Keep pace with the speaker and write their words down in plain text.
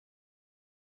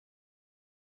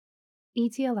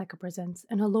ETL Echo presents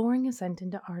An Alluring Ascent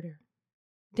into Ardor.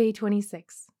 Day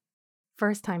 26.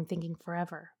 First Time Thinking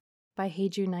Forever by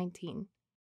HeyJude19.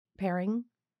 Pairing,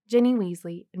 Ginny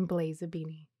Weasley and Blaise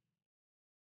Zabini.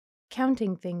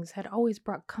 Counting things had always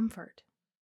brought comfort.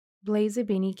 Blaise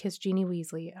Zabini kissed Ginny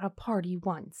Weasley at a party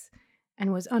once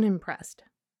and was unimpressed.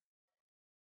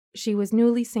 She was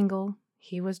newly single,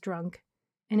 he was drunk,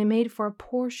 and it made for a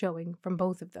poor showing from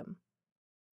both of them.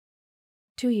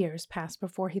 2 years passed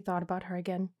before he thought about her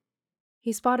again.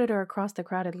 He spotted her across the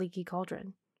crowded leaky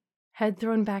cauldron, head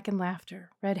thrown back in laughter,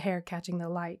 red hair catching the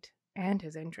light and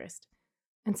his interest,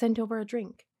 and sent over a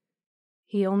drink.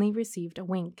 He only received a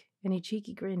wink and a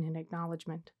cheeky grin in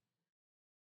acknowledgement.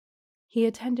 He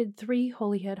attended 3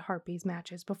 Holyhead Harpies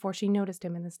matches before she noticed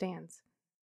him in the stands.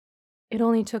 It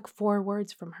only took 4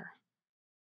 words from her.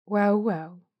 Well,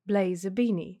 well, Blaise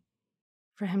Zabini,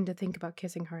 for him to think about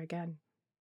kissing her again.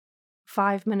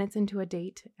 5 minutes into a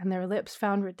date, and their lips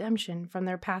found redemption from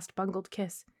their past bungled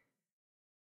kiss.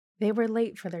 They were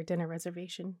late for their dinner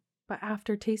reservation, but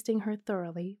after tasting her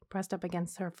thoroughly, pressed up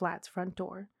against her flat's front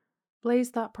door, Blaise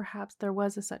thought perhaps there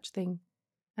was a such thing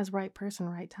as right person,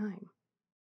 right time.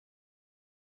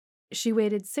 She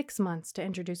waited 6 months to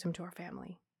introduce him to her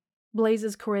family.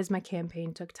 Blaise's charisma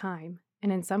campaign took time,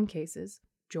 and in some cases,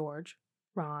 George,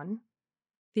 Ron,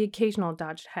 the occasional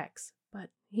dodged Hex, but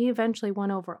he eventually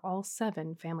won over all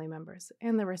 7 family members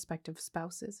and their respective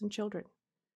spouses and children.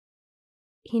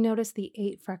 He noticed the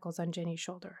 8 freckles on Ginny's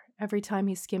shoulder every time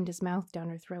he skimmed his mouth down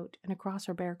her throat and across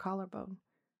her bare collarbone.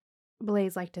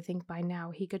 Blaise liked to think by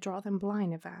now he could draw them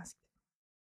blind if asked.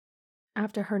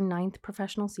 After her 9th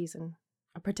professional season,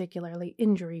 a particularly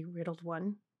injury-riddled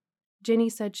one, Ginny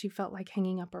said she felt like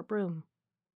hanging up her broom.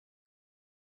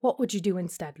 "What would you do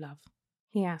instead, love?"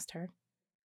 he asked her.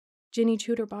 Ginny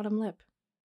chewed her bottom lip.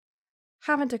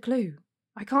 "Haven't a clue.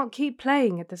 I can't keep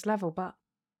playing at this level, but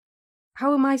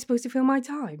how am I supposed to fill my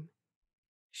time?"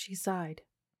 She sighed.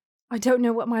 "I don't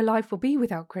know what my life will be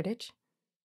without Quidditch."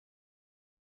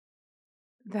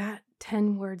 That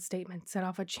 10-word statement set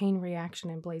off a chain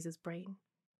reaction in Blaise's brain,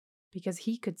 because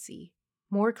he could see,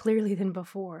 more clearly than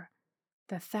before,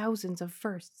 the thousands of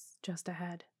firsts just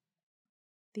ahead.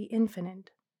 The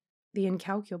infinite, the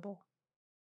incalculable.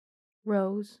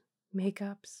 Rose,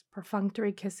 makeups,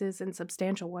 perfunctory kisses, and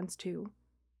substantial ones too.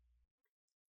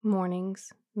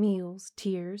 Mornings, meals,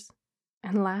 tears,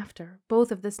 and laughter,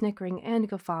 both of the snickering and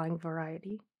guffawing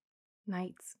variety.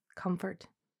 Nights, comfort,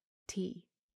 tea.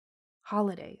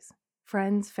 Holidays,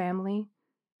 friends, family,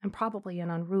 and probably an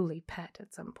unruly pet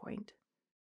at some point.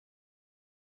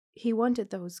 He wanted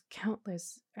those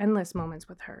countless, endless moments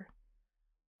with her,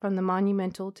 from the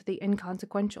monumental to the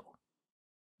inconsequential.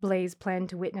 Blaise planned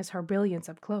to witness her brilliance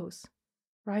up close,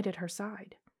 right at her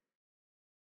side.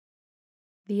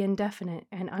 The indefinite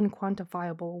and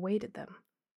unquantifiable awaited them,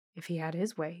 if he had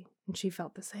his way, and she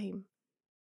felt the same.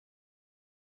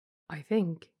 "I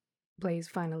think," Blaise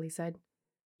finally said,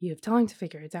 "you have time to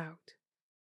figure it out."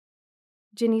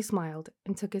 Ginny smiled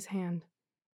and took his hand.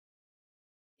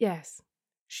 "Yes,"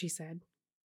 she said,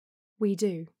 "we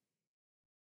do."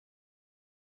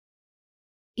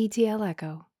 ETL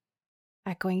Echo,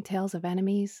 echoing tales of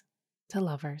enemies to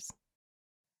lovers.